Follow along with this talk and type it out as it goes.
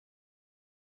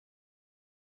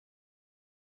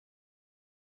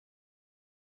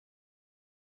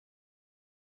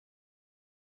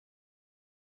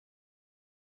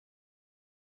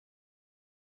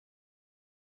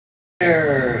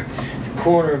The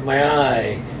corner of my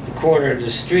eye, the corner of the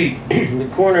street, the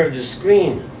corner of the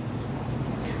screen.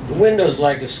 The window's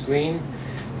like a screen.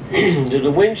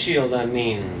 The windshield, I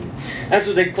mean. That's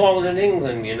what they call it in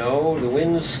England, you know, the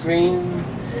windscreen.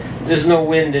 There's no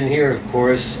wind in here, of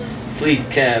course. Fleet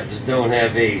cabs don't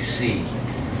have AC.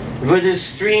 But there's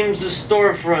streams of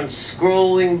storefronts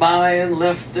scrolling by and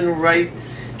left and right,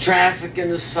 traffic in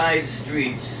the side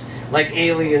streets, like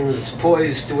aliens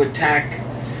poised to attack.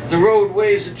 The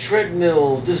roadway's a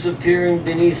treadmill disappearing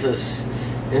beneath us,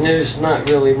 and there's not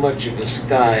really much of a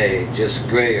sky, just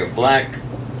gray or black.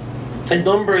 And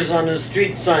numbers on the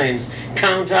street signs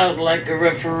count out like a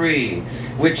referee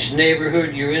which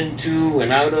neighborhood you're into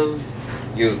and out of,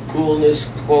 your coolness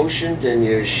quotient and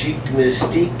your chic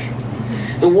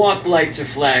mystique. The walk lights are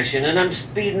flashing, and I'm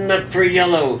speeding up for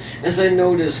yellow as I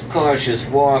notice cautious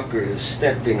walkers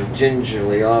stepping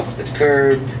gingerly off the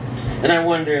curb. And I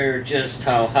wonder just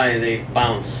how high they'd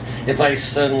bounce if I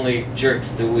suddenly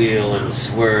jerked the wheel and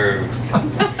swerved.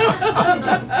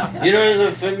 You know, there's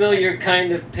a familiar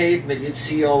kind of pavement you'd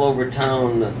see all over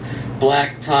town, the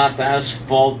blacktop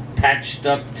asphalt, patched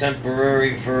up,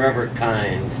 temporary, forever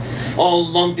kind. All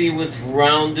lumpy with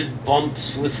rounded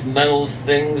bumps, with metal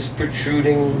things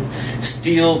protruding,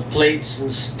 steel plates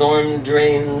and storm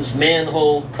drains,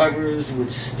 manhole covers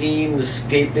with steam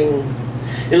escaping.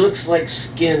 It looks like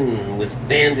skin with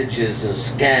bandages and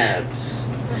scabs.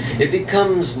 It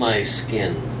becomes my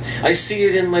skin. I see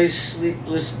it in my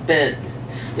sleepless bed.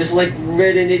 There's like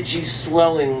red and itchy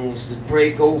swellings that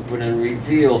break open and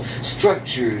reveal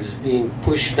structures being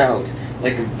pushed out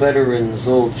like a veteran's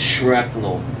old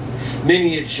shrapnel.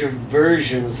 Miniature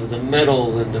versions of the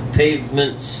metal in the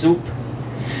pavement soup.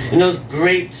 And those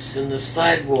grates in the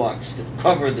sidewalks that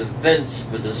cover the vents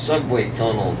for the subway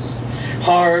tunnels.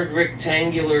 Hard,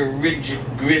 rectangular, rigid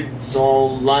grids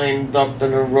all lined up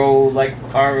in a row like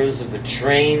cars of a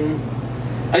train.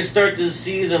 I start to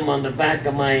see them on the back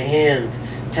of my hand,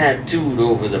 tattooed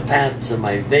over the paths of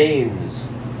my veins.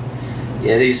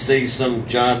 Yeah, they say some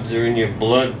jobs are in your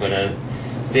blood, but I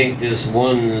think this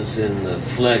one's in the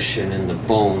flesh and in the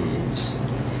bones.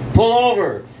 Pull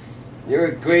over! You're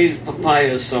a grazed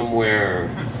papaya somewhere.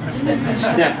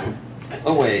 Step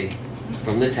away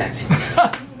from the taxi.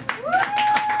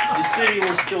 The city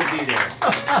will still be there.